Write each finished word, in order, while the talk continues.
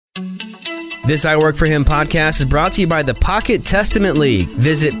This I Work For Him podcast is brought to you by the Pocket Testament League.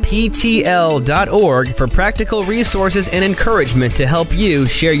 Visit PTL.org for practical resources and encouragement to help you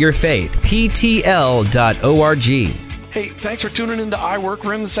share your faith. PTL.org. Hey, thanks for tuning into I Work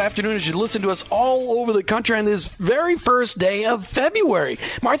For Him this afternoon as you listen to us all over the country on this very first day of February.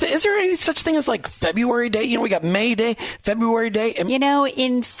 Martha, is there any such thing as like February Day? You know, we got May Day, February Day. You know,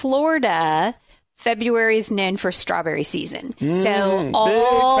 in Florida, February is known for strawberry season. So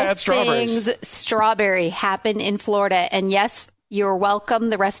all things strawberry happen in Florida. And yes, you're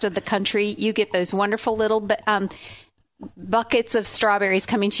welcome. The rest of the country, you get those wonderful little buckets of strawberries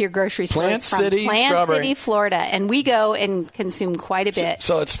coming to your grocery stores from Plant City, Florida. And we go and consume quite a bit.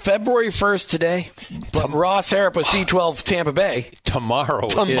 So it's February 1st today, but Ross Harrop with C12 Tampa Bay. Tomorrow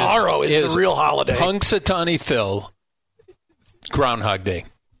is the real holiday. Punxsutawney Phil, Groundhog Day.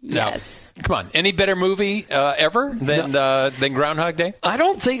 Yes. Now, come on. Any better movie ever than Groundhog Day? I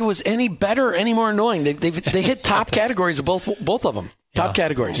don't think it was any better or any more annoying. They hit top categories of both of them. Top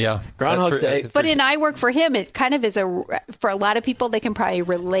categories. Yeah. Groundhog Day. But in I Work For Him, it kind of is for a lot of people, they can probably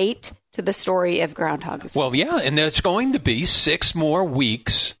relate to the story of groundhogs. Well, yeah, and there's going to be 6 more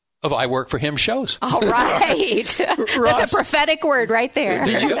weeks of I Work For Him shows. All right. That's a prophetic word right there.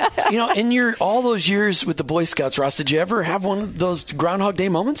 Did you in all those years with the Boy Scouts, Ross, did you ever have one of those Groundhog Day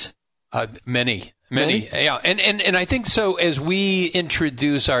moments? Many. Yeah. And I think so as we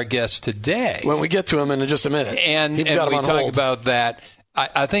introduce our guest today. When we get to him in just a minute. And we talk about that,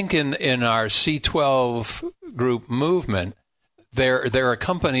 I think in our C12 Group movement, there are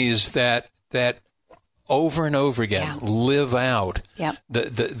companies that over and over again live out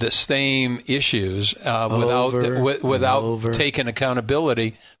the same issues without taking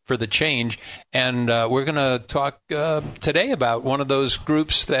accountability for the change. And we're going to talk today about one of those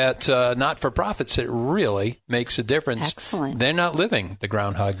groups that not-for-profits that really makes a difference. Excellent. They're not living the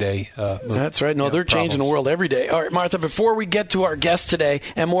Groundhog Day movement. That's right. No, they're changing the world every day. All right, Martha, before we get to our guest today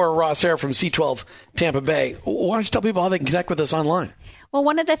and more Ross Harrop from C12 Tampa Bay, why don't you tell people how they can connect with us online? Well,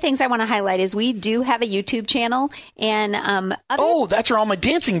 one of the things I want to highlight is we do have a YouTube channel. And that's where all my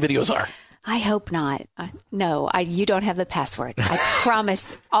dancing videos are. I hope not. No, you don't have the password. I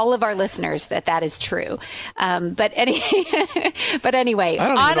promise all of our listeners that is true. But anyway, I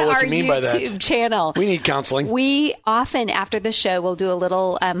don't on even know what our you mean by that. YouTube channel, we need counseling. We often, after the show, will do a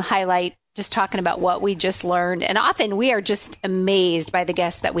little highlight, just talking about what we just learned. And often we are just amazed by the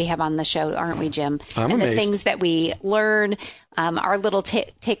guests that we have on the show, aren't we, Jim? I'm amazed. The things that we learn, our little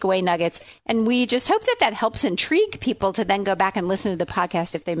takeaway nuggets. And we just hope that helps intrigue people to then go back and listen to the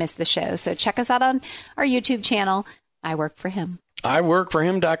podcast if they missed the show. So check us out on our YouTube channel, I Work For Him.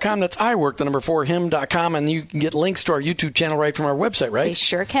 iWorkForHim.com. That's iWork4him.com. And you can get links to our YouTube channel right from our website, right? They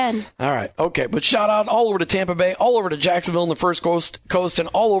sure can. All right. Okay. But shout out all over to Tampa Bay, all over to Jacksonville and the First Coast, and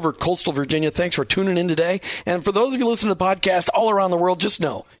all over coastal Virginia. Thanks for tuning in today. And for those of you listening to the podcast all around the world, just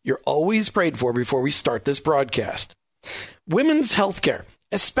know you're always prayed for before we start this broadcast. Women's health care,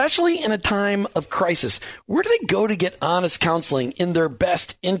 especially in a time of crisis. Where do they go to get honest counseling in their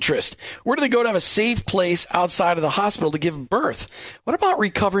best interest? Where do they go to have a safe place outside of the hospital to give birth? What about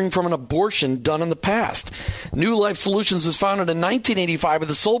recovering from an abortion done in the past? New Life Solutions was founded in 1985 with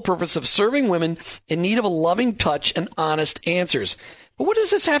the sole purpose of serving women in need of a loving touch and honest answers. But what does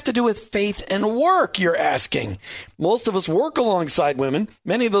this have to do with faith and work, you're asking? Most of us work alongside women.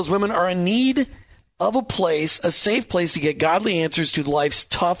 Many of those women are in need of a safe place to get godly answers to life's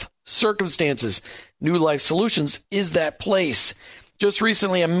tough circumstances. New Life Solutions is that place. Just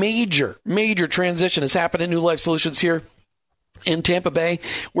recently, a major transition has happened at New Life Solutions here in Tampa Bay,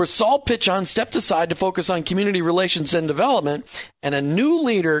 where Saul Pitchon stepped aside to focus on community relations and development, and a new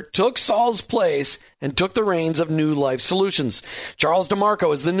leader took Saul's place and took the reins of New Life Solutions. Charles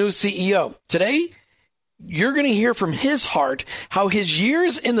DiMarco is the new CEO. Today, you're going to hear from his heart how his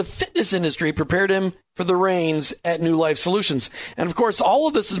years in the fitness industry prepared him for the reins at New Life Solutions. And of course, all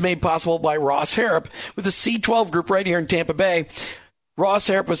of this is made possible by Ross Harrop with the C12 Group right here in Tampa Bay. Ross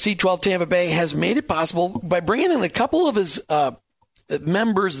Harrop with C12 Tampa Bay has made it possible by bringing in a couple of his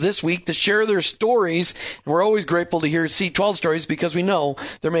members this week to share their stories. And we're always grateful to hear C12 stories because we know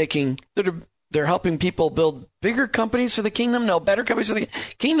they're helping people build bigger companies for the kingdom. No, better companies for the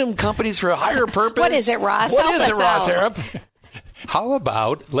kingdom, companies for a higher purpose. What is it, Ross? What is it, Ross Harrop? How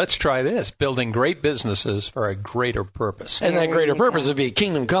about, let's try this, building great businesses for a greater purpose. And that greater purpose would be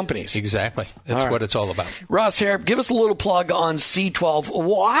kingdom companies. Exactly. That's what it's all about. Ross Harrop, give us a little plug on C12.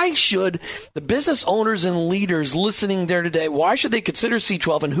 Why should the business owners and leaders listening there today, why should they consider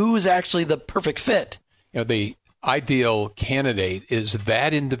C12 and who is actually the perfect fit? The ideal candidate is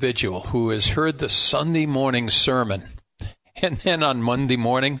that individual who has heard the Sunday morning sermon And then on Monday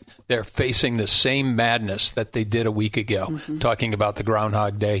morning, they're facing the same madness that they did a week ago, talking about the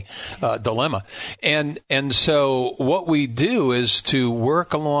Groundhog Day dilemma. And so what we do is to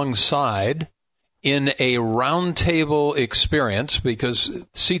work alongside in a roundtable experience, because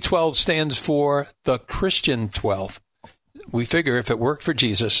C12 stands for the Christian 12. We figure if it worked for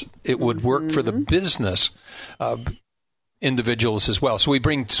Jesus, it would work for the business individuals as well. So we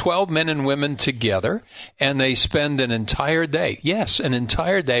bring 12 men and women together, and they spend an entire day, an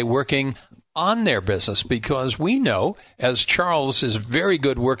entire day working on their business, because we know, as Charles is very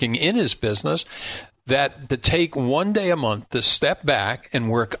good working in his business, that to take one day a month to step back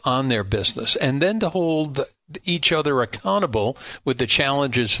and work on their business, and then to hold each other accountable with the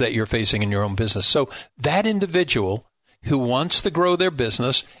challenges that you're facing in your own business. So that individual who wants to grow their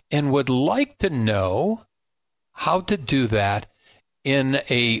business and would like to know how to do that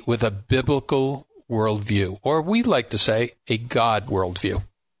with a biblical worldview, or we like to say a God worldview.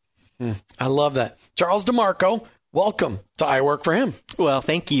 I love that. Charles DiMarco, welcome to I Work for Him. Well,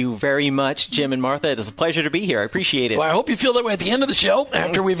 thank you very much, Jim and Martha. It is a pleasure to be here. I appreciate it. Well, I hope you feel that way at the end of the show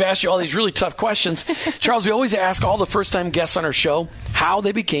after we've asked you all these really tough questions. Charles, we always ask all the first-time guests on our show how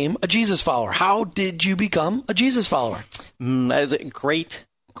they became a Jesus follower. How did you become a Jesus follower? That is a great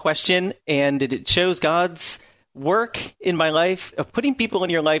question, and it shows God's work in my life of putting people in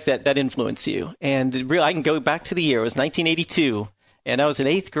your life that influence you. And really, I can go back to the year. It was 1982, and I was in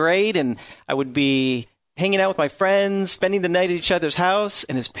 8th grade, and I would be hanging out with my friends, spending the night at each other's house,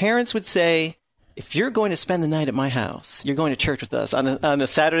 and his parents would say, if you're going to spend the night at my house, you're going to church with us. On a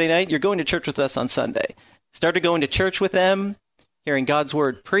Saturday night, you're going to church with us on Sunday. Started going to church with them, hearing God's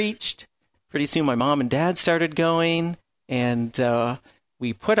word preached. Pretty soon, my mom and dad started going, and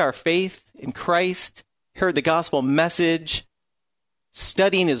we put our faith in Christ, heard the gospel message,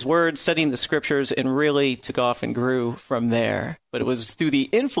 studying his word, studying the scriptures, and really took off and grew from there. But it was through the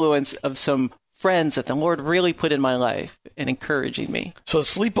influence of some friends that the Lord really put in my life and encouraging me. So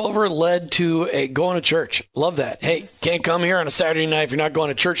sleepover led to going to church. Love that. Hey, can't come here on a Saturday night if you're not going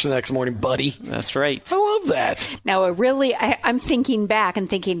to church the next morning, buddy. That's right. I love that. Now, I'm thinking back and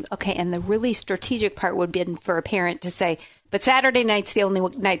thinking, okay, and the really strategic part would be for a parent to say, but Saturday night's the only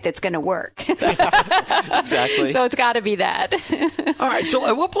night that's going to work. Exactly. So it's got to be that. All right. So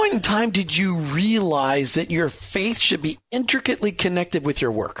at what point in time did you realize that your faith should be intricately connected with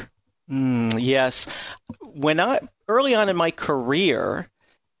your work? Yes. Early on in my career,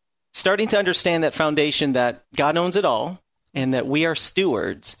 starting to understand that foundation that God owns it all and that we are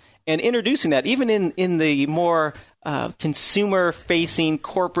stewards, and introducing that even in the more consumer-facing,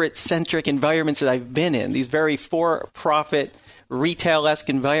 corporate-centric environments that I've been in, these very for-profit, retail-esque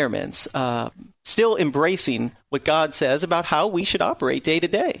environments, still embracing what God says about how we should operate day to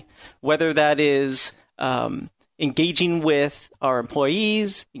day, whether that is engaging with our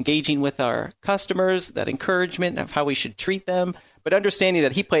employees, engaging with our customers, that encouragement of how we should treat them, but understanding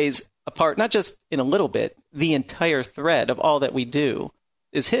that he plays a part, not just in a little bit, the entire thread of all that we do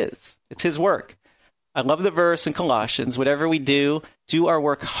is his. It's his work. I love the verse in Colossians, whatever we do our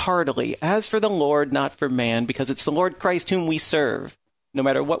work heartily, as for the Lord, not for man, because it's the Lord Christ whom we serve. No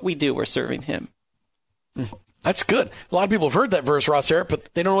matter what we do, we're serving him. That's good. A lot of people have heard that verse, Ross Harrop,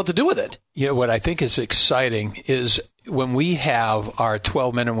 but they don't know what to do with it. You know, what I think is exciting is when we have our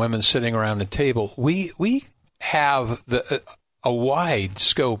 12 men and women sitting around the table, we have a wide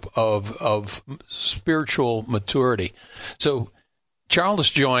scope of spiritual maturity. So Charles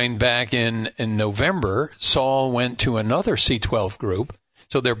joined back in November. Saul went to another C12 group.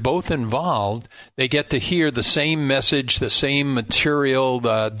 So they're both involved. They get to hear the same message, the same material.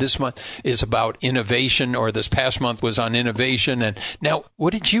 This month is about innovation, or this past month was on innovation. And now,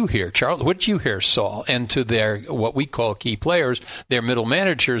 what did you hear, Charles? What did you hear, Saul? And to their, what we call key players, their middle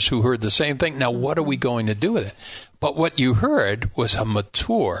managers who heard the same thing. Now, what are we going to do with it? But what you heard was a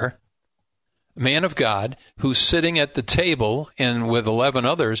mature man of God who's sitting at the table and with 11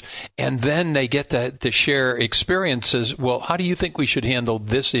 others, and then they get to share experiences. Well, how do you think we should handle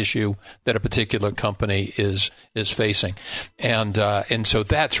this issue that a particular company is facing? And so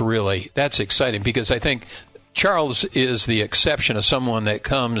that's exciting, because I think Charles is the exception of someone that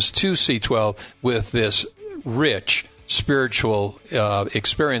comes to C12 with this rich spiritual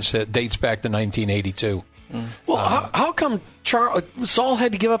experience that dates back to 1982. Well, how come Saul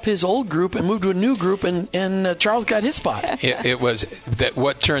had to give up his old group and move to a new group, and Charles got his spot? It was that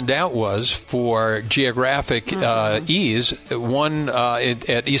what turned out was for geographic ease, one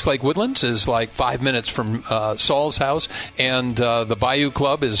at East Lake Woodlands is like 5 minutes from Saul's house, and the Bayou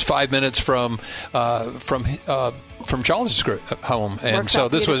Club is 5 minutes from Charles' home, and so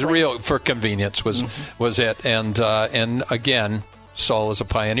this was real for convenience. Was it? And again, Saul is a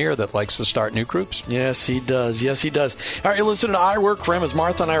pioneer that likes to start new groups. Yes, he does. Yes, he does. All right, you're listening to I Work for Him as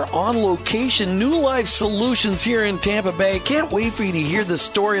Martha and I are on location, New Life Solutions here in Tampa Bay. Can't wait for you to hear the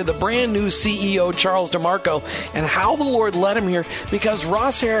story of the brand new CEO, Charles DiMarco, and how the Lord led him here, because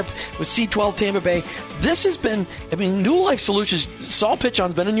Ross Harrop with C12 Tampa Bay, this has been, New Life Solutions, Saul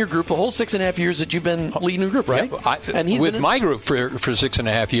Pitchon's been in your group the whole 6.5 years that you've been leading your group, right? Yeah, and he's with my group for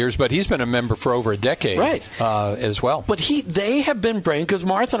 6.5 years, but he's been a member for over a decade, right? As well. But they have been praying, because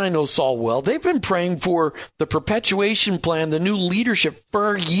Martha and I know Saul well, they've been praying for the perpetuation plan, the new leadership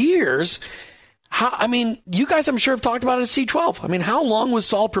for years. You guys, I'm sure, have talked about it at C12. How long was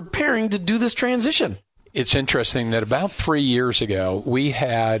Saul preparing to do this transition? It's interesting that about 3 years ago, we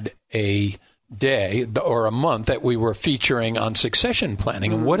had a day or a month that we were featuring on succession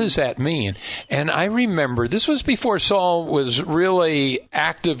planning. And what does that mean? And I remember this was before Saul was really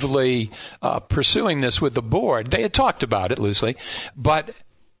actively pursuing this with the board. They had talked about it loosely, but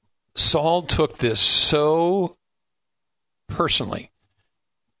Saul took this so personally,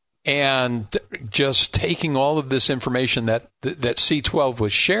 and just taking all of this information that C12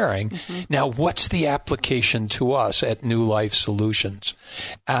 was sharing. Now, what's the application to us at New Life Solutions?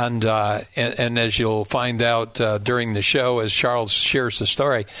 And as you'll find out during the show, as Charles shares the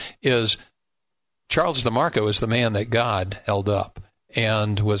story, is Charles DiMarco is the man that God held up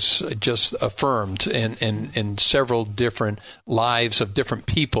and was just affirmed in several different lives of different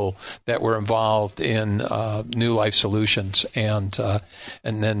people that were involved in New Life Solutions, and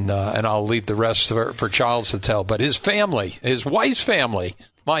I'll leave the rest for Charles to tell. But his family, his wife's family,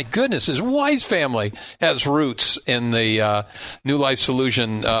 my goodness, his wife's family has roots in the New Life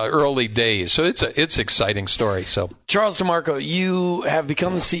Solution early days. So it's an exciting story. So Charles DiMarco, you have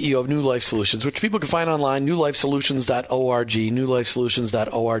become the CEO of New Life Solutions, which people can find online, newlifesolutions.org,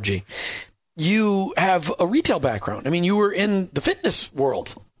 newlifesolutions.org. You have a retail background. You were in the fitness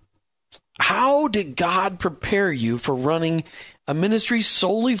world. How did God prepare you for running a ministry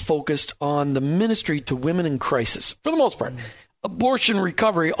solely focused on the ministry to women in crisis, for the most part? Abortion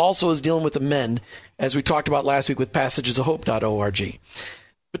recovery also is dealing with the men, as we talked about last week with passagesofhope.org.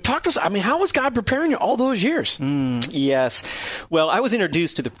 But talk to us, how was God preparing you all those years? Yes. Well, I was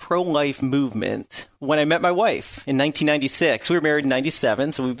introduced to the pro-life movement when I met my wife in 1996. We were married in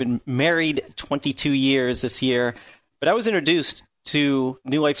 97, so we've been married 22 years this year. But I was introduced to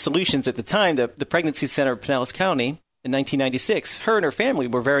New Life Solutions at the time, the Pregnancy Center of Pinellas County, in 1996. Her and her family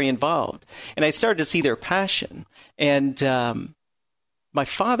were very involved, and I started to see their passion. And my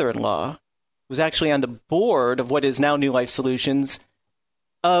father-in-law was actually on the board of what is now New Life Solutions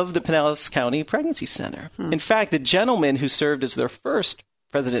of the Pinellas County Pregnancy Center. In fact, the gentleman who served as their first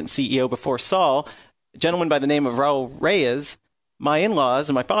president and CEO before Saul, a gentleman by the name of Raul Reyes, my in-laws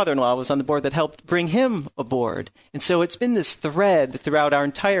and my father-in-law was on the board that helped bring him aboard. And so it's been this thread throughout our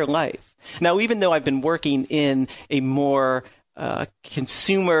entire life. Now, even though I've been working in a more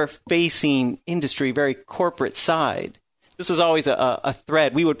consumer-facing industry, very corporate side, this was always a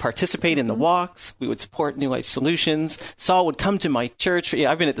thread. We would participate in the walks. We would support New Life Solutions. Saul would come to my church.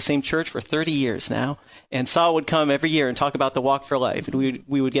 I've been at the same church for 30 years now. And Saul would come every year and talk about the Walk for Life, and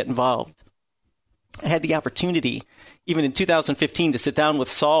we would get involved. I had the opportunity, even in 2015, to sit down with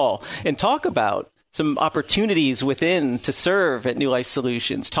Saul and talk about some opportunities within to serve at New Life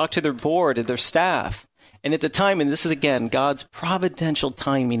Solutions, talk to their board and their staff. And at the time, and this is, again, God's providential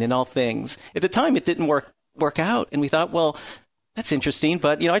timing in all things, at the time it didn't work out. And we thought, well, that's interesting,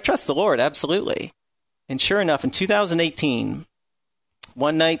 but, I trust the Lord, absolutely. And sure enough, in 2018,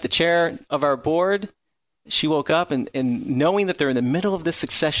 one night, the chair of our board, she woke up and knowing that they're in the middle of this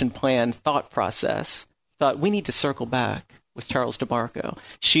succession plan thought process, thought, we need to circle back with Charles DiMarco.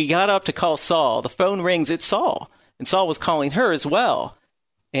 She got up to call Saul. The phone rings. It's Saul. And Saul was calling her as well.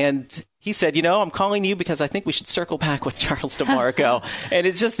 And he said, I'm calling you because I think we should circle back with Charles DiMarco. And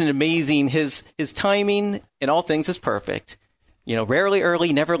it's just an amazing, his timing in all things is perfect. Rarely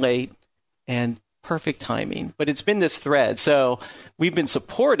early, never late, and perfect timing. But it's been this thread. So we've been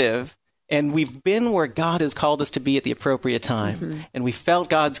supportive, and we've been where God has called us to be at the appropriate time. And we felt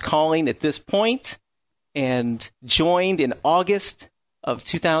God's calling at this point, and joined in August of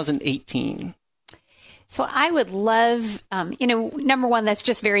 2018. So I would love, number one, that's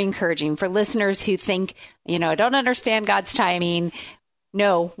just very encouraging for listeners who think, I don't understand God's timing.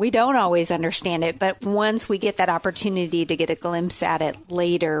 No, we don't always understand it. But once we get that opportunity to get a glimpse at it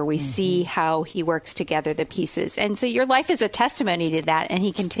later, we see how he works together the pieces. And so your life is a testimony to that, and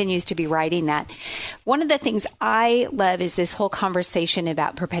he continues to be writing that. One of the things I love is this whole conversation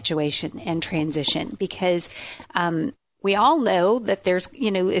about perpetuation and transition, because we all know that there's,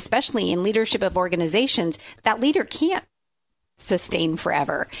 especially in leadership of organizations, that leader can't sustain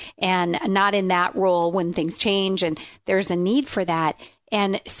forever, and not in that role when things change, and there's a need for that.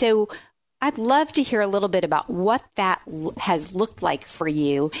 And so I'd love to hear a little bit about what that has looked like for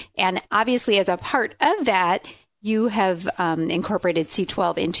you. And obviously, as a part of that, you have incorporated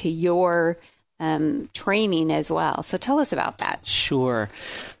C12 into your training as well. So tell us about that. Sure.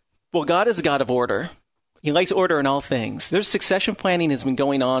 Well, God is a God of order. He likes order in all things. There's succession planning has been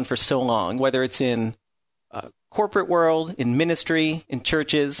going on for so long, whether it's in corporate world, in ministry, in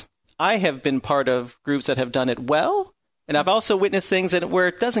churches. I have been part of groups that have done it well, and I've also witnessed things where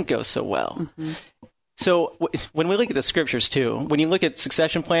it doesn't go so well. Mm-hmm. So when we look at the scriptures too, when you look at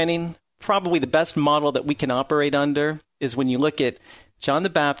succession planning, probably the best model that we can operate under is when you look at John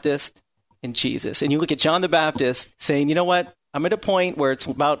the Baptist and Jesus. And you look at John the Baptist saying, you know what, I'm at a point where it's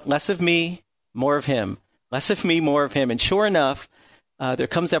about less of me, more of him. Less of me, more of him. And sure enough, there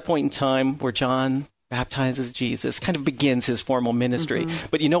comes that point in time where John baptizes Jesus, kind of begins his formal ministry. Mm-hmm.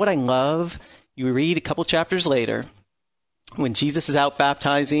 But you know what I love? You read a couple chapters later, when Jesus is out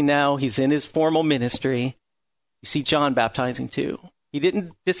baptizing now, he's in his formal ministry. You see John baptizing too. He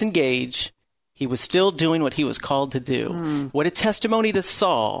didn't disengage. He was still doing what he was called to do. Mm. What a testimony to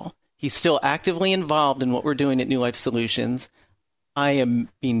Saul. He's still actively involved in what we're doing at New Life Solutions. I am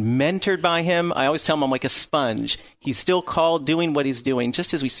being mentored by him. I always tell him I'm like a sponge. He's still called, doing what he's doing,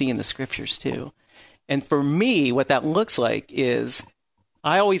 just as we see in the scriptures too. And for me, what that looks like is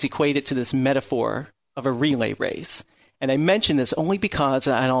I always equate it to this metaphor of a relay race. And I mention this only because,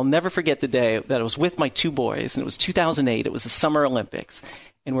 and I'll never forget the day that I was with my two boys, and it was 2008. It was the Summer Olympics.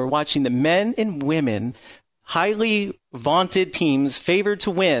 And we're watching the men and women, highly vaunted teams, favored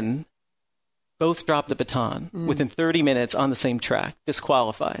to win, both dropped the baton within 30 minutes on the same track,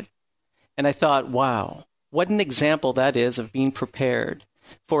 disqualified. And I thought, wow, what an example that is of being prepared.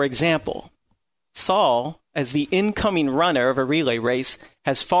 For example, Saul, as the incoming runner of a relay race,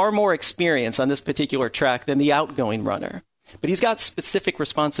 has far more experience on this particular track than the outgoing runner. But he's got specific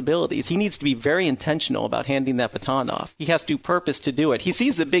responsibilities. He needs to be very intentional about handing that baton off. He has to purpose to do it. He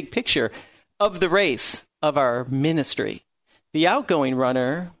sees the big picture of the race, of our ministry. The outgoing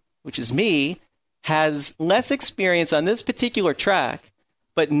runner, which is me, has less experience on this particular track,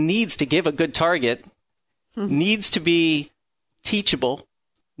 but needs to give a good target, needs to be teachable,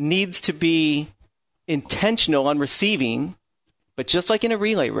 needs to be intentional on receiving. But just like in a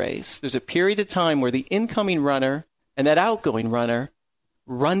relay race, there's a period of time where the incoming runner and that outgoing runner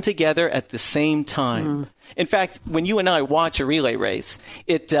run together at the same time. In fact, when you and I watch a relay race,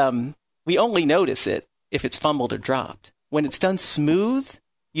 we only notice it if it's fumbled or dropped. When it's done smooth,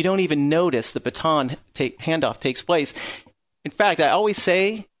 you don't even notice the baton handoff takes place. In fact, I always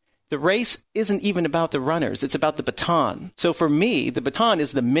say the race isn't even about the runners. It's about the baton. So for me, the baton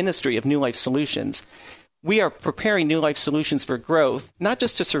is the ministry of New Life Solutions. We are preparing New Life Solutions for growth, not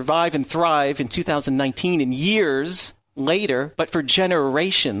just to survive and thrive in 2019 and years later, but for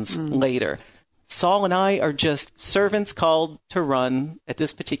generations later. Saul and I are just servants called to run at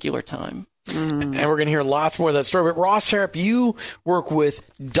this particular time. And we're going to hear lots more of that story. But Ross Harrop, you work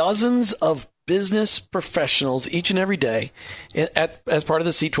with dozens of business professionals each and every day as part of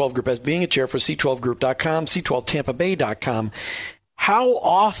the C12 Group, as being a chair for C12Group.com, C12TampaBay.com. How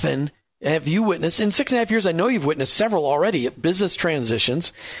often have you witnessed, in 6.5 years, I know you've witnessed several already, business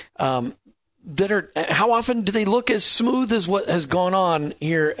transitions that are, how often do they look as smooth as what has gone on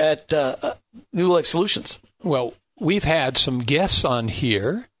here at New Life Solutions? Well, we've had some guests on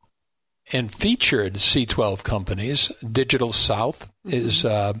here and featured C12 companies. Digital South is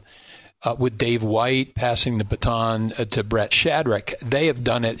with Dave White passing the baton to Brett Shadrick. They have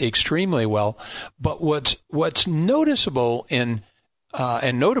done it extremely well. But what's noticeable and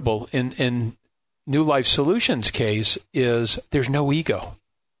notable in New Life Solutions case is there's no ego.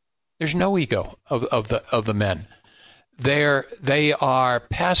 There's no ego of the men. They are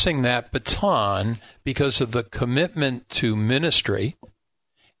passing that baton because of the commitment to ministry.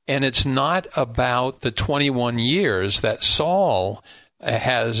 And it's not about the 21 years that Saul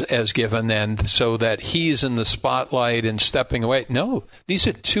has given, and so that he's in the spotlight and stepping away. No, these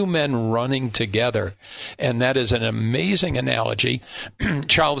are two men running together, and that is an amazing analogy,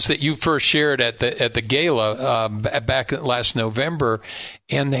 Charles, that you first shared at the gala back last November,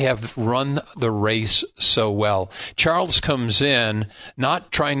 and they have run the race so well. Charles comes in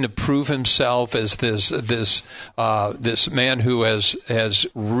not trying to prove himself as this man who has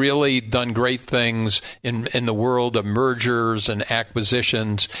really done great things in the world of mergers and acquisitions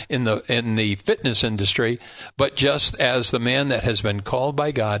in the fitness industry, but just as the man that has been called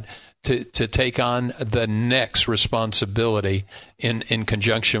by God to take on the next responsibility in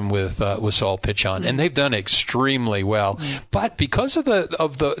conjunction with Saul Pichon, and they've done extremely well. But because of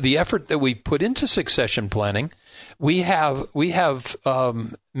the effort that we put into succession planning, we have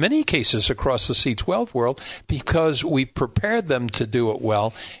many cases across the C12 world because we prepared them to do it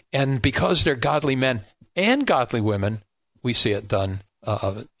well, and because they're godly men and godly women, we see it done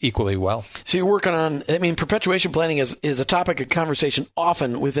equally well. So you're working on, perpetuation planning is a topic of conversation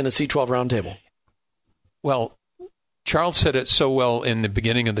often within a C12 roundtable. Well, Charles said it so well in the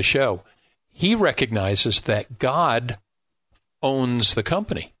beginning of the show. He recognizes that God owns the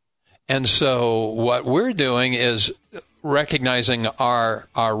company. And so what we're doing is recognizing our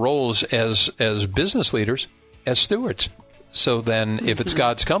roles as business leaders, as stewards. So then if it's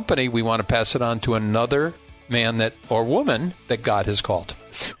God's company, we want to pass it on to another man that or woman that God has called.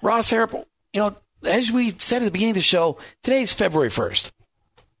 Ross Harrop, as we said at the beginning of the show, today's February 1st,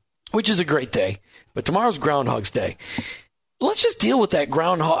 which is a great day, but tomorrow's Groundhog's Day. Let's just deal with that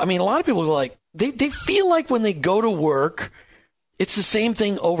groundhog. A lot of people are like, they feel like when they go to work, it's the same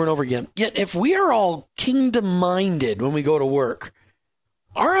thing over and over again. Yet if we are all kingdom-minded when we go to work,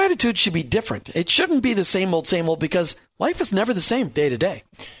 our attitude should be different. It shouldn't be the same old, because life is never the same day to day.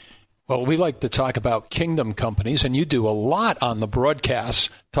 Well, we like to talk about kingdom companies, and you do a lot on the broadcast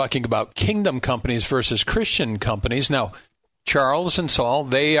talking about kingdom companies versus Christian companies. Now, Charles and Saul,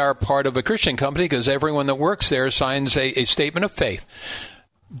 they are part of a Christian company because everyone that works there signs a statement of faith.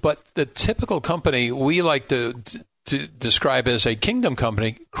 But the typical company we like to describe as a kingdom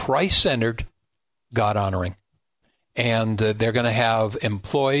company, Christ-centered, God-honoring. And they're going to have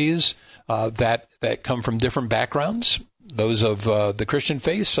employees that come from different backgrounds. Those of the Christian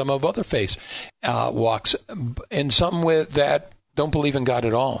faith, some of other faiths walks, and some that don't believe in God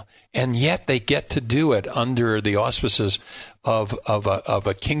at all. And yet they get to do it under the auspices of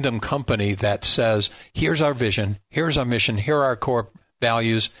a kingdom company that says, here's our vision, here's our mission, here are our core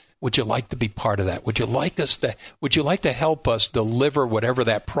values. Would you like to be part of that? Would you like to help us deliver whatever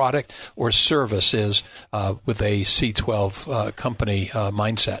that product or service is with a C12 company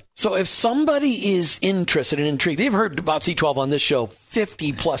mindset? So if somebody is interested and intrigued, they've heard about C12 on this show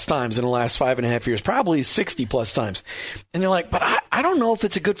 50 plus times in the last 5.5 years, probably 60 plus times. And they're like, but I don't know if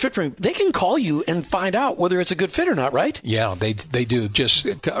it's a good fit for me. They can call you and find out whether it's a good fit or not, right? Yeah, they do. Just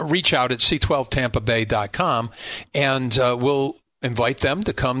reach out at c12tampabay.com and we'll invite them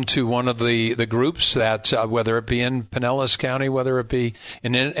to come to one of the groups that, whether it be in Pinellas County, whether it be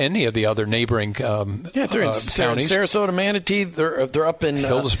in any of the other neighboring they're in counties. Sarasota, Manatee. They're up in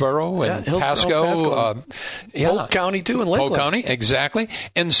Hillsborough and Pasco. Polk County, too, and Lakeland. Polk County, exactly.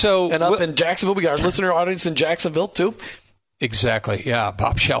 And up in Jacksonville, we got our listener audience in Jacksonville, too. Exactly. Yeah.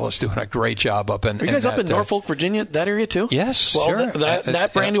 Bob Shell is doing a great job up in. Are you guys up in Norfolk, Virginia, that area, too? Yes, well, sure.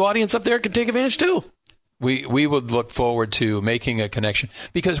 That brand new audience up there can take advantage, too. We would look forward to making a connection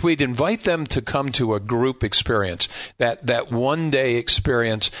because we'd invite them to come to a group experience, that one-day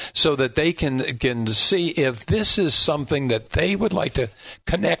experience, so that they can see if this is something that they would like to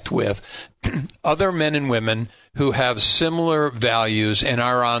connect with other men and women who have similar values and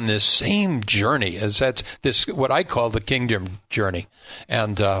are on this same journey, as that's this what I call the kingdom journey,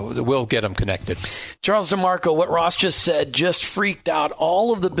 and we'll get them connected. Charles DiMarco, what Ross just said just freaked out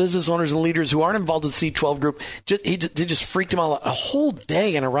all of the business owners and leaders who aren't involved in the C12 group. They just freaked them out a whole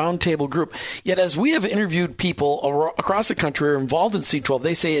day in a roundtable group. Yet as we have interviewed people across the country who are involved in C12,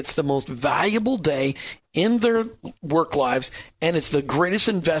 they say it's the most valuable day in their work lives, and it's the greatest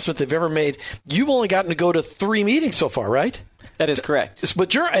investment they've ever made. You've only gotten to go to 3 meetings so far, right? That is correct.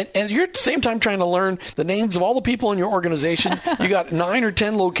 But you're at the same time trying to learn the names of all the people in your organization. You got 9 or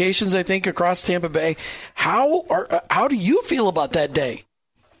 10 locations, I think, across Tampa Bay. How do you feel about that day?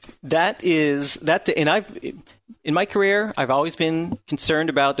 In my career, I've always been concerned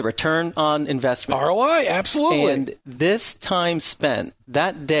about the return on investment. ROI, absolutely. And this time spent,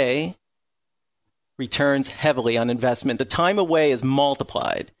 that day, returns heavily on investment. The time away is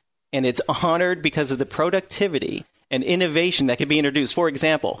multiplied, and it's honored because of the productivity and innovation that can be introduced. For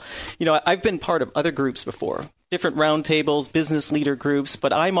example, I've been part of other groups before, different roundtables, business leader groups,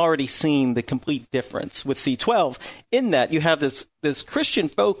 but I'm already seeing the complete difference with C12 in that you have this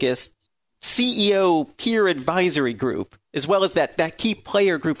Christian-focused CEO peer advisory group, as well as that key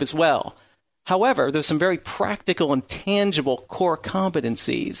player group as well. However, there's some very practical and tangible core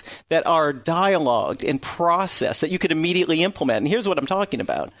competencies that are dialogued and processed that you could immediately implement. And here's what I'm talking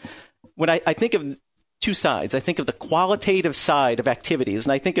about. When I think of two sides, I think of the qualitative side of activities,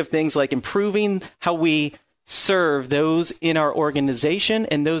 and I think of things like improving how we serve those in our organization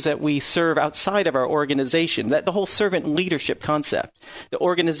and those that we serve outside of our organization. That the whole servant leadership concept, the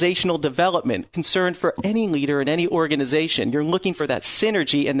organizational development, concern for any leader in any organization. You're looking for that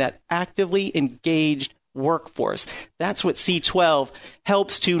synergy and that actively engaged workforce. That's what C12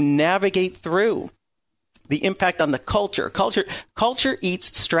 helps to navigate through. The impact on the culture. Culture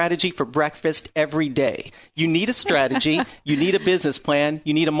eats strategy for breakfast every day. You need a strategy. You need a business plan.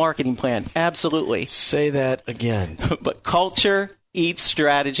 You need a marketing plan. Absolutely. Say that again. But culture eats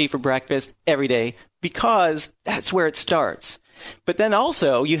strategy for breakfast every day because that's where it starts. But then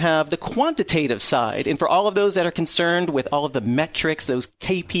also you have the quantitative side. And for all of those that are concerned with all of the metrics, those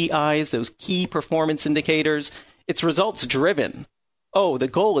KPIs, those key performance indicators, it's results driven. Oh, the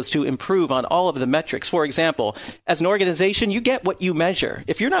goal is to improve on all of the metrics. For example, as an organization, you get what you measure.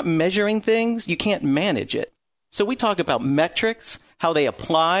 If you're not measuring things, you can't manage it. So we talk about metrics, how they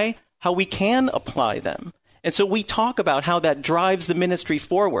apply, how we can apply them. And so we talk about how that drives the ministry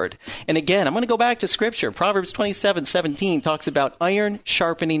forward. And again, I'm going to go back to Scripture. Proverbs 27:17 talks about iron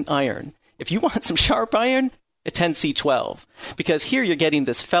sharpening iron. If you want some sharp iron, attend C12. Because here you're getting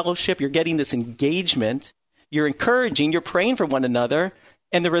this fellowship, you're getting this engagement. You're encouraging, you're praying for one another,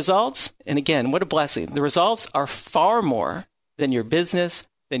 and the results, and again, what a blessing. The results are far more than your business,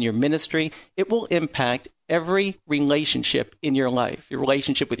 than your ministry. It will impact every relationship in your life, your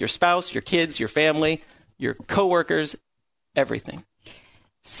relationship with your spouse, your kids, your family, your coworkers, everything.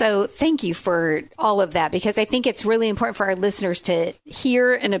 So thank you for all of that, because I think it's really important for our listeners to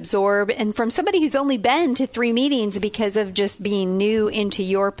hear and absorb. And from somebody who's only been to 3 meetings because of just being new into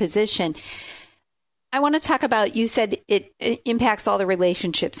your position, I want to talk about, you said it impacts all the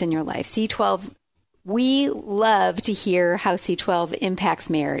relationships in your life. C12, we love to hear how C12 impacts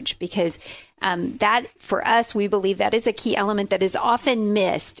marriage, because that, for us, we believe that is a key element that is often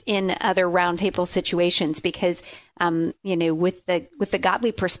missed in other roundtable situations, because, with the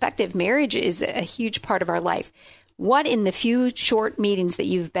godly perspective, marriage is a huge part of our life. What in the few short meetings that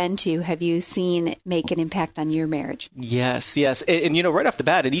you've been to have you seen make an impact on your marriage? Yes. And right off the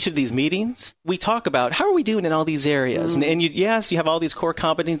bat, at each of these meetings, we talk about how are we doing in all these areas. And you have all these core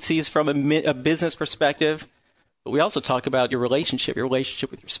competencies from a business perspective, but we also talk about your relationship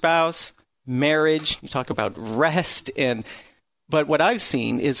with your spouse, marriage. You talk about rest. But what I've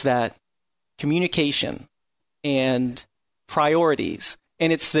seen is that communication and priorities,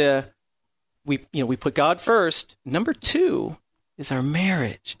 and it's we put God first. Number 2 is our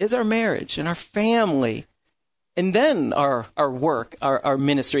marriage and our family. And then our work, our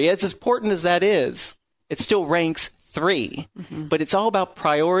ministry. As important as that is, it still ranks 3. Mm-hmm. But it's all about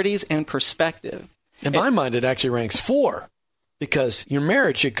priorities and perspective. In my mind, it actually ranks 4. Because your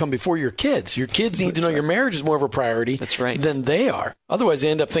marriage should come before your kids. Your kids need to know your marriage is more of a priority than they are. Otherwise,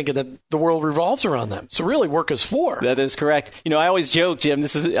 they end up thinking that the world revolves around them. So really, work is 4. That is correct. I always joke, Jim,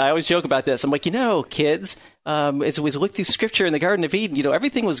 I always joke about this. I'm like, kids, as we look through Scripture in the Garden of Eden,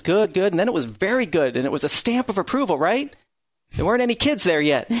 everything was good, and then it was very good, and it was a stamp of approval, right? There weren't any kids there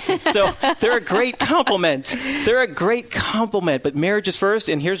yet. So they're a great compliment. But marriage is first,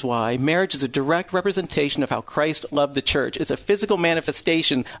 and here's why. Marriage is a direct representation of how Christ loved the church. It's a physical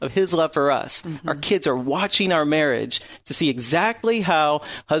manifestation of his love for us. Mm-hmm. Our kids are watching our marriage to see exactly how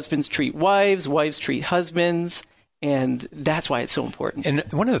husbands treat wives, wives treat husbands, and that's why it's so important. And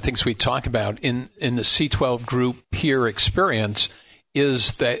one of the things we talk about in the C12 Group peer experience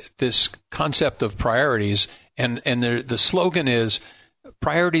is that this concept of priorities. And the slogan is,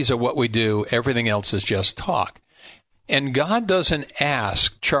 priorities are what we do. Everything else is just talk. And God doesn't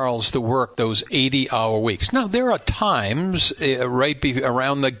ask Charles to work those 80-hour weeks. Now, there are times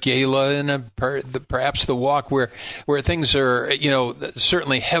around the gala and perhaps the walk where things are,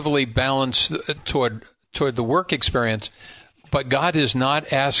 certainly heavily balanced toward the work experience. But God is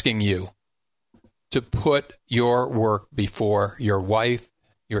not asking you to put your work before your wife,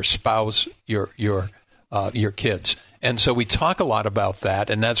 your spouse, your kids. And so we talk a lot about that,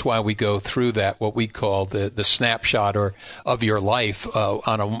 and that's why we go through that, what we call the snapshot of your life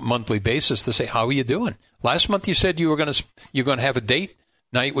on a monthly basis to say, how are you doing? Last month you said you're going to have a date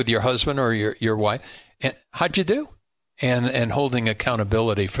night with your husband or your wife. And how'd you do? and holding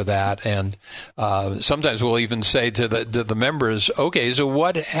accountability for that. And sometimes we'll even say to the members, okay, so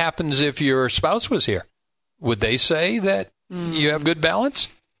what happens if your spouse was here? Would they say that you have good balance?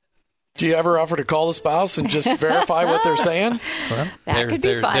 Do you ever offer to call the spouse and just verify what they're saying? Well, that could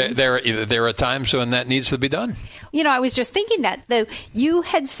be fun. There are times when that needs to be done. I was just thinking that, though. You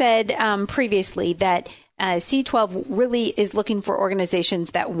had said previously that C12 really is looking for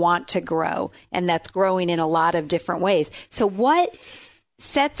organizations that want to grow, and that's growing in a lot of different ways. So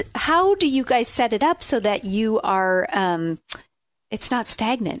how do you guys set it up so that you are it's not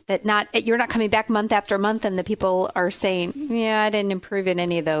stagnant, that you're not coming back month after month and the people are saying, I didn't improve in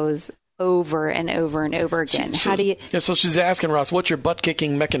any of those over and over and over again. How do you? Yeah, so she's asking, Ross, what's your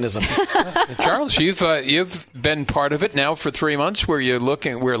butt-kicking mechanism? Charles, you've been part of it now for 3 months where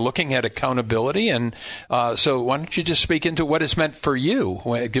we're looking at accountability. And so why don't you just speak into what it's meant for you,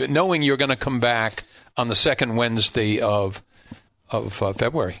 knowing you're going to come back on the second Wednesday of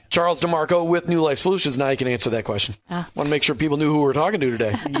February. Charles DiMarco with New Life Solutions. Now you can answer that question. Want to make sure people knew who we're talking to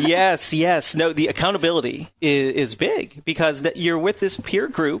today. Yes. No, the accountability is big because you're with this peer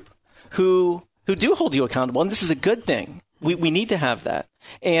group who do hold you accountable, and this is a good thing. We need to have that.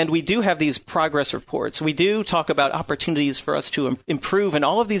 And we do have these progress reports. We do talk about opportunities for us to improve in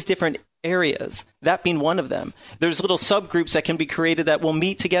all of these different areas, that being one of them. There's little subgroups that can be created that will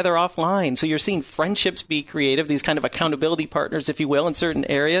meet together offline. So you're seeing friendships be creative, these kind of accountability partners, if you will, in certain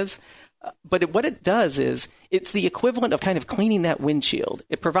areas. But what it does is it's the equivalent of kind of cleaning that windshield.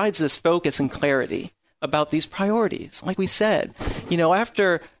 It provides this focus and clarity about these priorities. Like we said,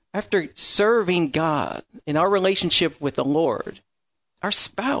 after serving God in our relationship with the Lord, our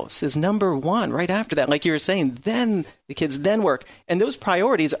spouse is number one right after that. Like you were saying, then the kids then work. And those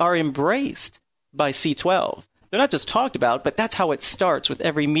priorities are embraced by C12. They're not just talked about, but that's how it starts with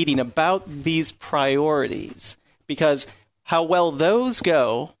every meeting about these priorities. Because how well those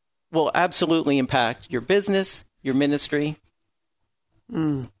go will absolutely impact your business, your ministry.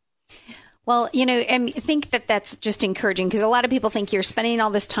 Well, I think that that's just encouraging because a lot of people think you're spending all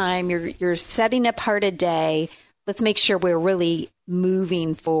this time, you're setting apart a day. Let's make sure we're really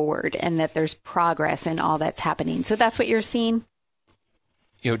moving forward and that there's progress in all that's happening. So that's what you're seeing?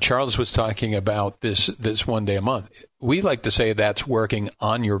 Charles was talking about this one day a month. We like to say that's working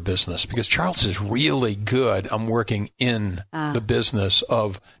on your business because Charles is really good on working in the business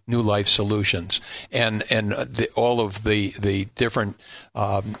of New Life Solutions and all of the different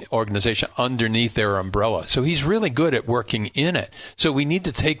organization underneath their umbrella. So he's really good at working in it. So we need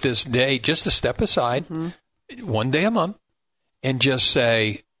to take this day just to step aside, one day a month, and just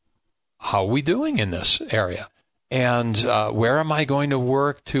say, how are we doing in this area? And where am I going to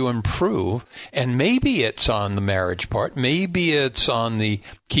work to improve? And maybe it's on the marriage part. Maybe it's on the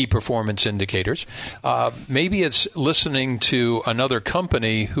key performance indicators. Maybe it's listening to another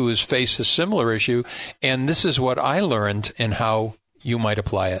company who has faced a similar issue. And this is what I learned and how you might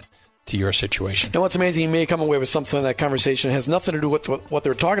apply it to your situation. And what's amazing, you may come away with something in that conversation has nothing to do with what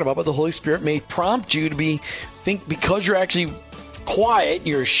they're talking about, but the Holy Spirit may prompt you to think because you're actually quiet,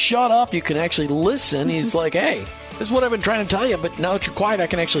 you're shut up, you can actually listen. He's like, hey, this is what I've been trying to tell you, but now that you're quiet, I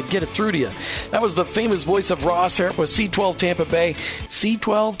can actually get it through to you. That was the famous voice of Ross Harrop with C12 Tampa Bay,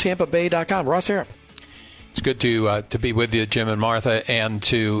 C12TampaBay.com. Ross Harrop. It's good to be with you, Jim and Martha, and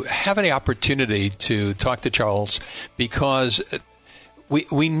to have any opportunity to talk to Charles because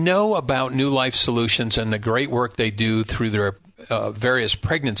we know about New Life Solutions and the great work they do through their various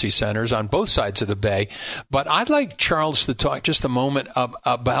pregnancy centers on both sides of the bay. But I'd like Charles to talk just a moment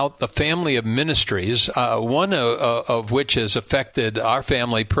about the family of ministries, one of which has affected our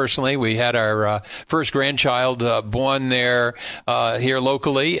family personally. We had our first grandchild born there here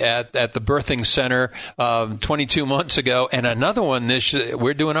locally at the birthing center 22 months ago, and another one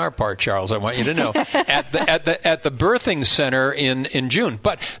we're doing our part, Charles, I want you to know, at the birthing center in June.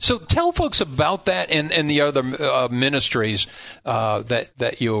 But so tell folks about that and the other ministries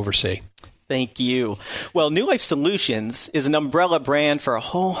that you oversee. Thank you. Well, New Life Solutions is an umbrella brand for a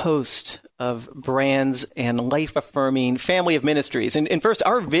whole host of brands and life-affirming family of ministries. And first,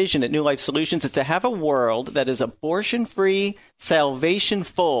 our vision at New Life Solutions is to have a world that is abortion-free,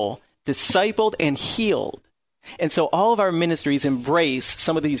 salvation-full, discipled, and healed. And so all of our ministries embrace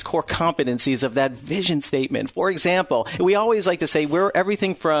some of these core competencies of that vision statement. For example, we always like to say we're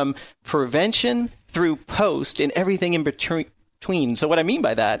everything from prevention through post and everything in between. So what I mean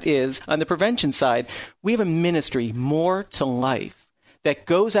by that is, on the prevention side, we have a ministry, More to Life, that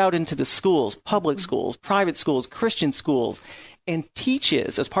goes out into the schools, public schools, private schools, Christian schools, and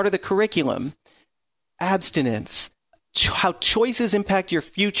teaches, as part of the curriculum, abstinence, how choices impact your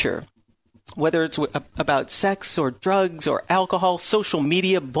future, whether it's about sex or drugs or alcohol, social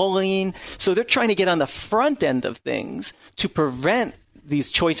media, bullying. So they're trying to get on the front end of things to prevent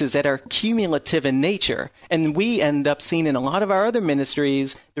these choices that are cumulative in nature. And we end up seeing in a lot of our other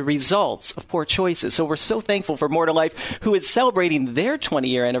ministries the results of poor choices. So we're so thankful for More to Life, who is celebrating their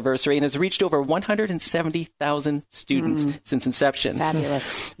 20-year anniversary and has reached over 170,000 students since inception.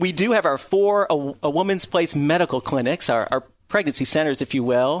 Fabulous. We do have our 4 A Woman's Place medical clinics, our pregnancy centers, if you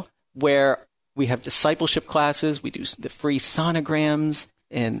will, where we have discipleship classes. We do the free sonograms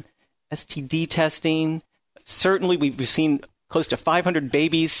and STD testing. Certainly, we've seen close to 500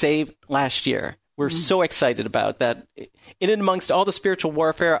 babies saved last year. We're so excited about that. In and amongst all the spiritual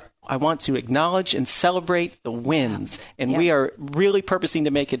warfare, I want to acknowledge and celebrate the wins. And we are really purposing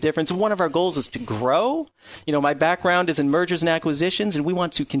to make a difference. One of our goals is to grow. You know, my background is in mergers and acquisitions, and we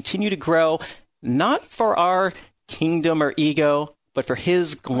want to continue to grow, not for our kingdom or ego, but for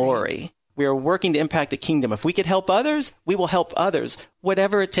His glory. We are working to impact the kingdom. If we could help others, we will help others,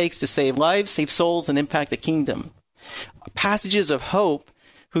 whatever it takes to save lives, save souls, and impact the kingdom. Passages of Hope,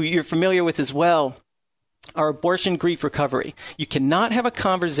 who you're familiar with as well, are abortion grief recovery. You cannot have a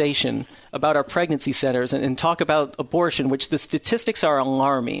conversation about our pregnancy centers and talk about abortion, which the statistics are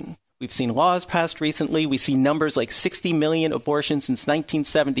alarming. We've seen laws passed recently. We see numbers like 60 million abortions since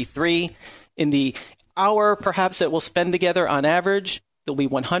 1973. In the hour, perhaps, that we'll spend together on average, there'll be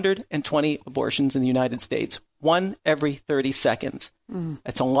 120 abortions in the United States, 1 every 30 seconds.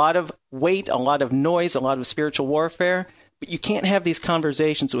 That's a lot of weight, a lot of noise, a lot of spiritual warfare, but you can't have these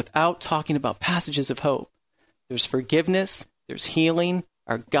conversations without talking about passages of hope. There's forgiveness, there's healing.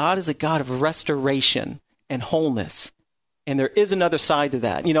 Our God is a God of restoration and wholeness. And there is another side to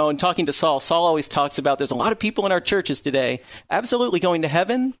that. You know, in talking to Saul always talks about there's a lot of people in our churches today absolutely going to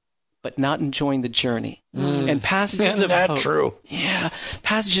heaven, but not enjoying the journey. And passages of hope. True? Yeah.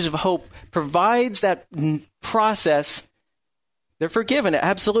 Passages of Hope provides that process. They're forgiven,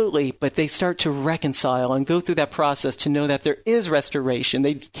 absolutely, but they start to reconcile and go through that process to know that there is restoration.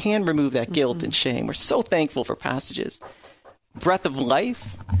 They can remove that guilt and shame. We're so thankful for passages. Breath of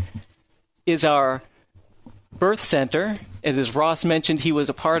Life is our birth center. As Ross mentioned, he was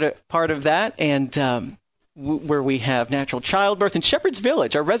a part of that, and where we have natural childbirth, and Shepherd's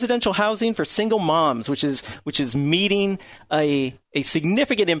Village, our residential housing for single moms, which is meeting a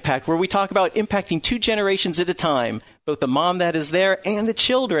significant impact, where we talk about impacting 2 generations at a time, both the mom that is there and the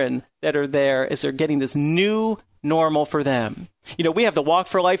children that are there as they're getting this new normal for them. You know, we have the Walk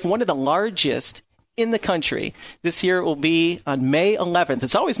for Life, one of the largest in the country. This year it will be on May 11th.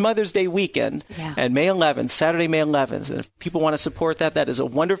 It's always Mother's Day weekend, and May 11th, Saturday, May 11th. And if people want to support that, that is a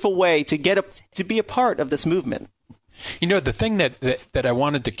wonderful way to to be a part of this movement. You know, the thing that I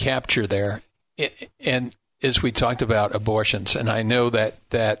wanted to capture there, and is we talked about abortions, and I know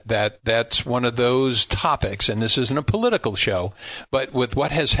that's one of those topics, and this isn't a political show, but with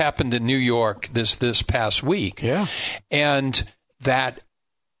what has happened in New York this past week, and that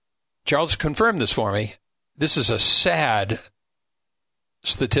Charles confirmed this for me. This is a sad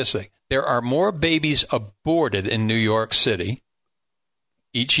statistic. There are more babies aborted in New York City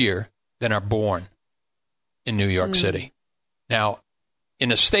each year than are born in New York City. Now,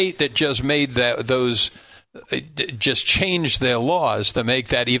 in a state that just made just changed their laws to make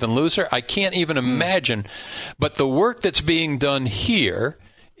that even looser, I can't even imagine. But the work that's being done here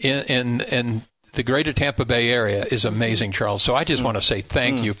in the greater Tampa Bay area is amazing, Charles. So I just want to say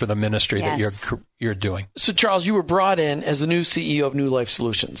thank you for the ministry that you're doing. So, Charles, you were brought in as the new CEO of New Life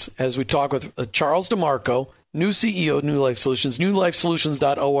Solutions. As we talk with Charles DiMarco, new CEO of New Life Solutions,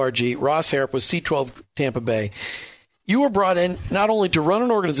 newlifesolutions.org. Ross Harrop with C12 Tampa Bay. You were brought in not only to run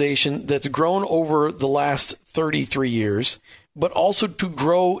an organization that's grown over the last 33 years, but also to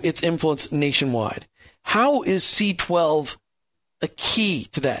grow its influence nationwide. How is C12 a key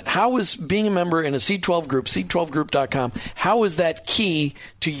to that? How is being a member in a C12 group, C12group.com, how is that key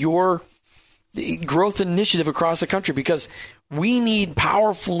to your growth initiative across the country? Because we need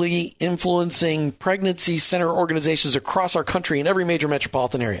powerfully influencing pregnancy center organizations across our country in every major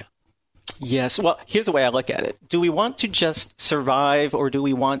metropolitan area. Yes. Well, here's the way I look at it. Do we want to just survive, or do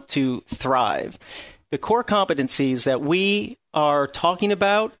we want to thrive? The core competencies that we are talking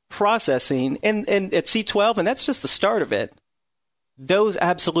about, processing, and at C12, and that's just the start of it, those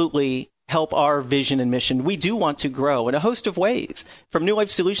absolutely help our vision and mission. We do want to grow in a host of ways. From New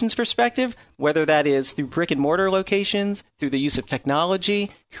Life Solutions perspective, whether that is through brick and mortar locations, through the use of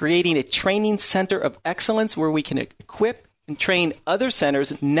technology, creating a training center of excellence where we can equip and train other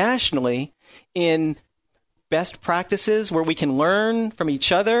centers nationally in best practices where we can learn from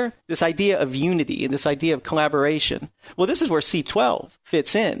each other, this idea of unity and this idea of collaboration. Well, this is where C12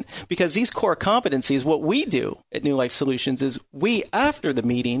 fits in, because these core competencies, what we do at New Life Solutions is we, after the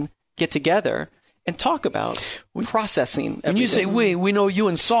meeting, get together and talk about processing. When you say we know you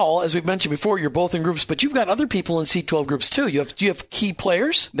and Saul, as we've mentioned before, you're both in groups, but you've got other people in C12 groups too. Do you have key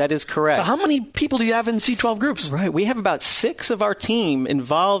players? That is correct. So how many people do you have in C12 groups? Right. We have about 6 of our team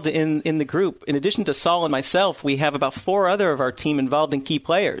involved in the group. In addition to Saul and myself, we have about 4 other of our team involved in key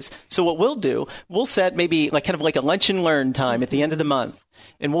players. So what we'll do, we'll set maybe like a lunch and learn time at the end of the month,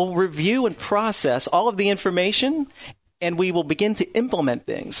 and we'll review and process all of the information, and we will begin to implement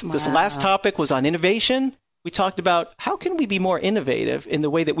things. Wow. This last topic was on innovation. We talked about how can we be more innovative in the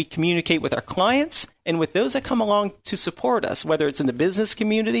way that we communicate with our clients and with those that come along to support us, whether it's in the business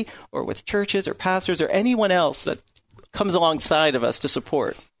community or with churches or pastors or anyone else that comes alongside of us to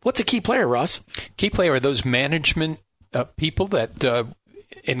support. What's a key player, Ross? Key player are those management people that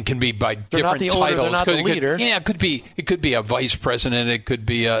and can be by they're different not the titles. Owner, they're not the leader. It could be a vice president. It could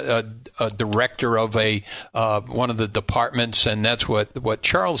be a director of one of the departments, and that's what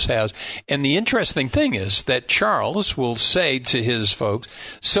Charles has. And the interesting thing is that Charles will say to his folks,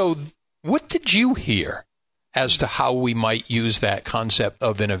 "So, what did you hear as to how we might use that concept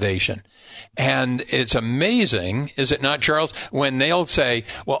of innovation?" And it's amazing, is it not, Charles, when they'll say,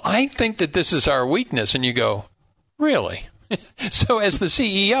 "Well, I think that this is our weakness," and you go, "Really?" So as the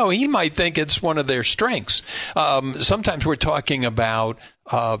CEO, he might think it's one of their strengths. Sometimes we're talking about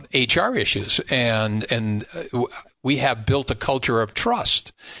HR issues, and we have built a culture of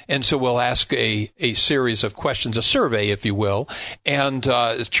trust. And so we'll ask a series of questions, a survey, if you will, and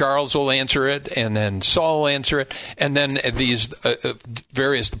Charles will answer it, and then Saul will answer it, and then these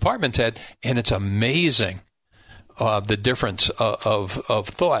various departments head, and it's amazing the difference of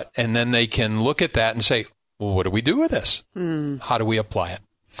thought. And then they can look at that and say, well, what do we do with this? How do we apply it?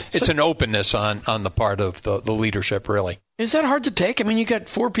 It's an openness on the part of the leadership, really. Is that hard to take? I mean, you got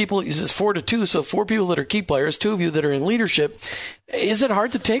 4 people, he says 4-2, so 4 people that are key players, 2 of you that are in leadership. Is it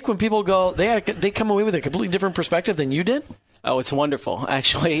hard to take when people go, they come away with a completely different perspective than you did? Oh, it's wonderful.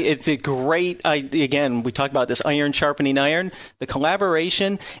 Actually, it's a great, again, we talk about this iron sharpening iron, the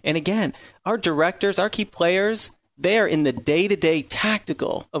collaboration. And again, our directors, our key players, they are in the day-to-day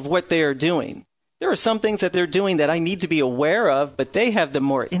tactical of what they are doing. There are some things that they're doing that I need to be aware of, but they have the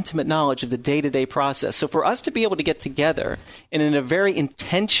more intimate knowledge of the day-to-day process. So for us to be able to get together and in a very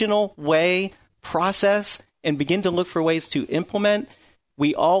intentional way process and begin to look for ways to implement,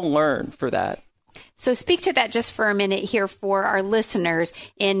 we all learn for that. So speak to that just for a minute here for our listeners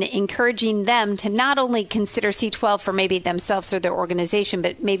in encouraging them to not only consider C12 for maybe themselves or their organization,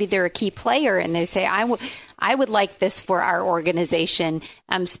 but maybe they're a key player and they say, I would like this for our organization.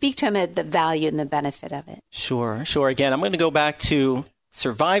 Speak to them at the value and the benefit of it. Sure. Again, I'm going to go back to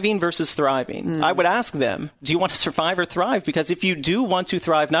surviving versus thriving. I would ask them, do you want to survive or thrive? Because if you do want to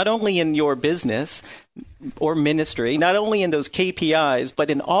thrive, not only in your business or ministry, not only in those KPIs, but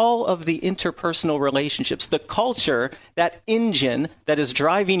in all of the interpersonal relationships, the culture, that engine that is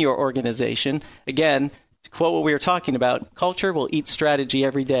driving your organization, again, to quote what we were talking about, culture will eat strategy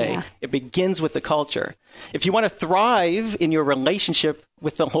every day. Yeah. It begins with the culture. If you want to thrive in your relationship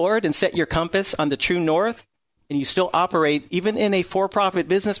with the Lord and set your compass on the true north, and you still operate even in a for-profit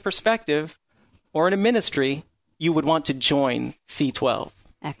business perspective or in a ministry, you would want to join C12.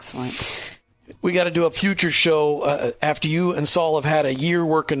 Excellent. We got to do a future show after you and Saul have had a year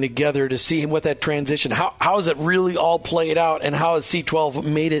working together to see what that transition, how has it really all played out, and how has C12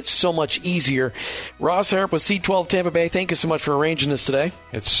 made it so much easier. Ross Harrop with C12 Tampa Bay, thank you so much for arranging this today.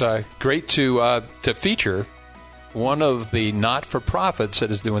 It's great to feature one of the not-for-profits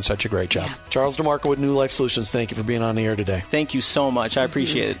that is doing such a great job. Yeah. Charles DiMarco with New Life Solutions, thank you for being on the air today. Thank you so much. I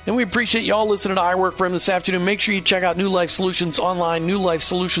appreciate it. And we appreciate you all listening to I Work For Him this afternoon. Make sure you check out New Life Solutions online,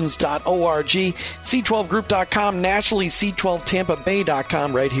 newlifesolutions.org, C12Group.com, nationally,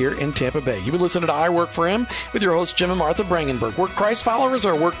 C12TampaBay.com right here in Tampa Bay. You've been listening to I Work For Him with your hosts, Jim and Martha Brangenberg. We're Christ followers,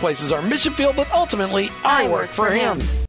 our workplace is our mission field, but ultimately, I work for Him.